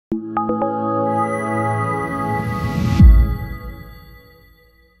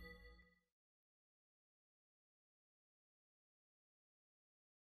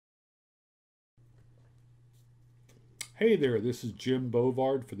Hey there, this is Jim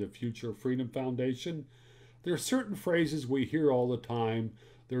Bovard for the Future Freedom Foundation. There are certain phrases we hear all the time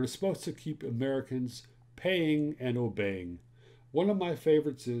that are supposed to keep Americans paying and obeying. One of my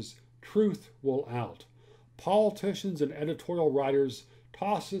favorites is truth will out. Politicians and editorial writers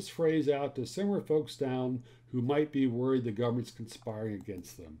toss this phrase out to simmer folks down who might be worried the government's conspiring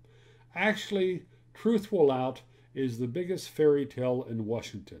against them. Actually, truth will out is the biggest fairy tale in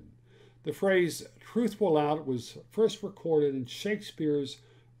Washington. The phrase truth will out was first recorded in Shakespeare's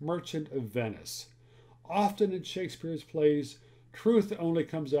Merchant of Venice. Often in Shakespeare's plays, truth only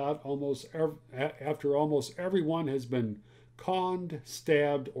comes out after almost everyone has been conned,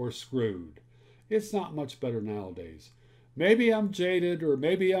 stabbed, or screwed. It's not much better nowadays. Maybe I'm jaded or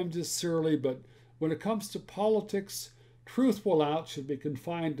maybe I'm just surly, but when it comes to politics, truth will out should be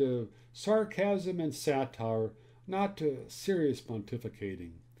confined to sarcasm and satire, not to serious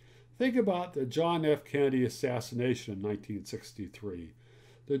pontificating. Think about the John F. Kennedy assassination in 1963.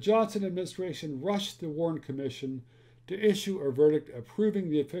 The Johnson administration rushed the Warren Commission to issue a verdict approving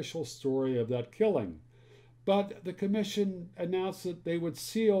the official story of that killing. But the commission announced that they would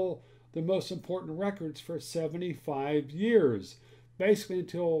seal the most important records for 75 years, basically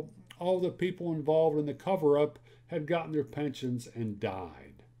until all the people involved in the cover-up had gotten their pensions and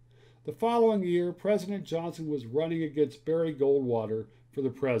died. The following year, President Johnson was running against Barry Goldwater for the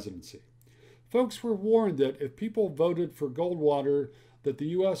presidency. Folks were warned that if people voted for Goldwater, that the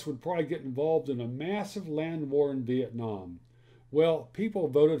U.S. would probably get involved in a massive land war in Vietnam. Well, people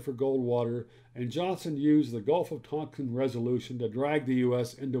voted for Goldwater, and Johnson used the Gulf of Tonkin resolution to drag the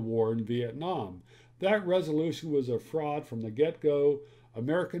U.S. into war in Vietnam. That resolution was a fraud from the get-go.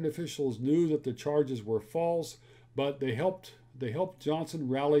 American officials knew that the charges were false, but they helped Johnson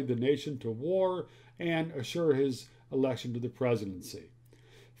rally the nation to war and assure his election to the presidency.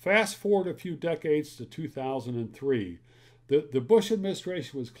 Fast forward a few decades to 2003. The Bush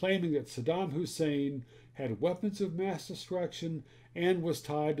administration was claiming that Saddam Hussein had weapons of mass destruction and was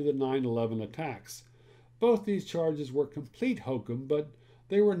tied to the 9/11 attacks. Both these charges were complete hokum, but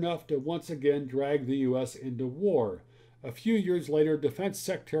they were enough to once again drag the U.S. into war. A few years later, Defense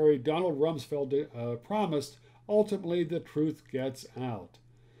Secretary Donald Rumsfeld promised ultimately the truth gets out.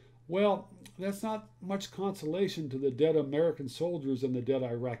 Well, that's not much consolation to the dead American soldiers and the dead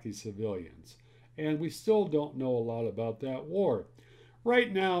Iraqi civilians. And we still don't know a lot about that war.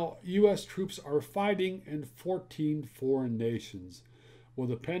 Right now, U.S. troops are fighting in 14 foreign nations. Will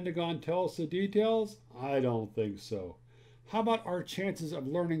the Pentagon tell us the details? I don't think so. How about our chances of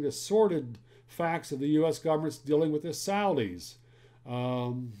learning the sordid facts of the U.S. government's dealing with the Saudis?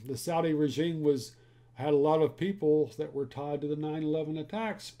 The Saudi regime had a lot of people that were tied to the 9/11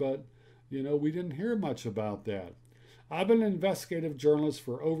 attacks, but we didn't hear much about that. I've been an investigative journalist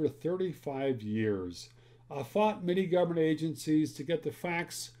for over 35 years. I fought many government agencies to get the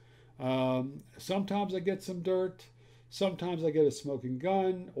facts. Sometimes I get some dirt, sometimes I get a smoking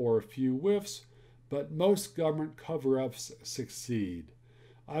gun or a few whiffs, but most government cover-ups succeed.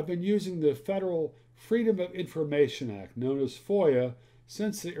 I've been using the Federal Freedom of Information Act, known as FOIA,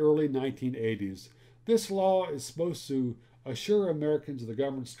 since the early 1980s. This law is supposed to assure Americans the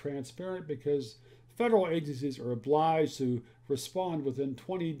government's transparent because federal agencies are obliged to respond within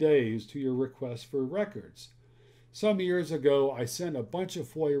 20 days to your request for records. Some years ago, I sent a bunch of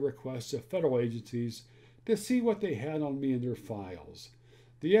FOIA requests to federal agencies to see what they had on me in their files.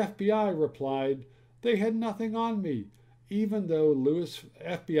 The FBI replied they had nothing on me, even though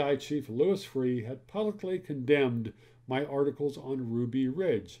FBI Chief Louis Freeh had publicly condemned my articles on Ruby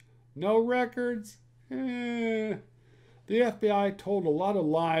Ridge. No records? The FBI told a lot of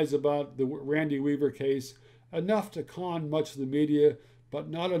lies about the Randy Weaver case, enough to con much of the media, but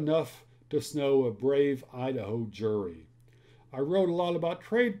not enough to snow a brave Idaho jury. I wrote a lot about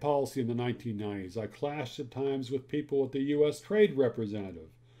trade policy in the 1990s. I clashed at times with people at the U.S. Trade Representative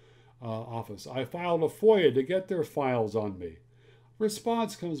Office. I filed a FOIA to get their files on me.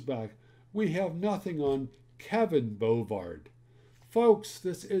 Response comes back, we have nothing on Kevin Bovard. Folks,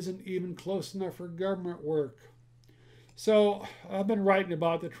 this isn't even close enough for government work. So I've been writing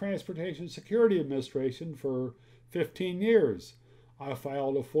about the Transportation Security Administration for 15 years. I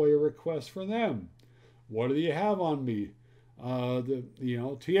filed a FOIA request for them. What do you have on me?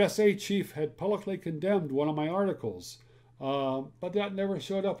 TSA chief had publicly condemned one of my articles, but that never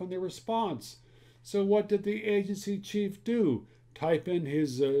showed up in the response. So what did the agency chief do? Type in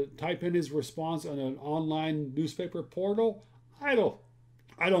his response on an online newspaper portal? I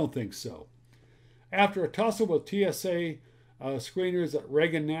don't think so. After a tussle with TSA screeners at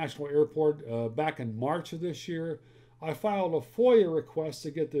Reagan National Airport back in March of this year, I filed a FOIA request to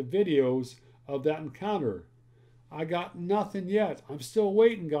get the videos of that encounter. I got nothing yet. I'm still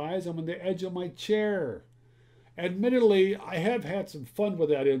waiting, guys. I'm on the edge of my chair. Admittedly, I have had some fun with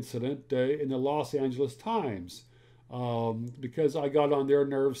that incident in the Los Angeles Times because I got on their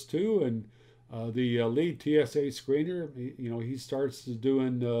nerves too. And the lead TSA screener, he starts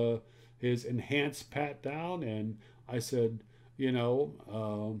doing his enhanced pat down, and I said,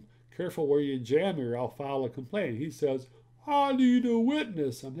 careful where you jam here. I'll file a complaint. He says, I need a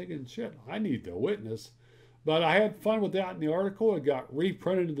witness. I'm thinking, shit, I need the witness. But I had fun with that in the article. It got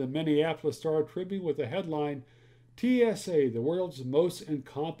reprinted in the Minneapolis Star Tribune with the headline, TSA, the world's most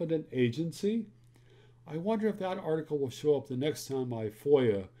incompetent agency. I wonder if that article will show up the next time I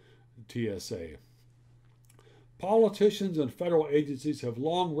FOIA TSA. Politicians and federal agencies have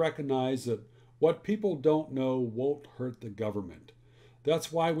long recognized that what people don't know won't hurt the government.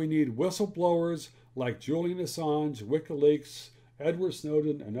 That's why we need whistleblowers like Julian Assange, WikiLeaks, Edward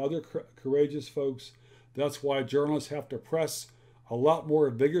Snowden, and other courageous folks. That's why journalists have to press a lot more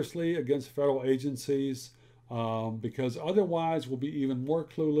vigorously against federal agencies because otherwise we'll be even more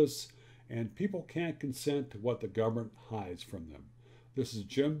clueless and people can't consent to what the government hides from them. This is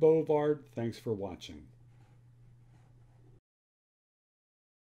Jim Bovard. Thanks for watching.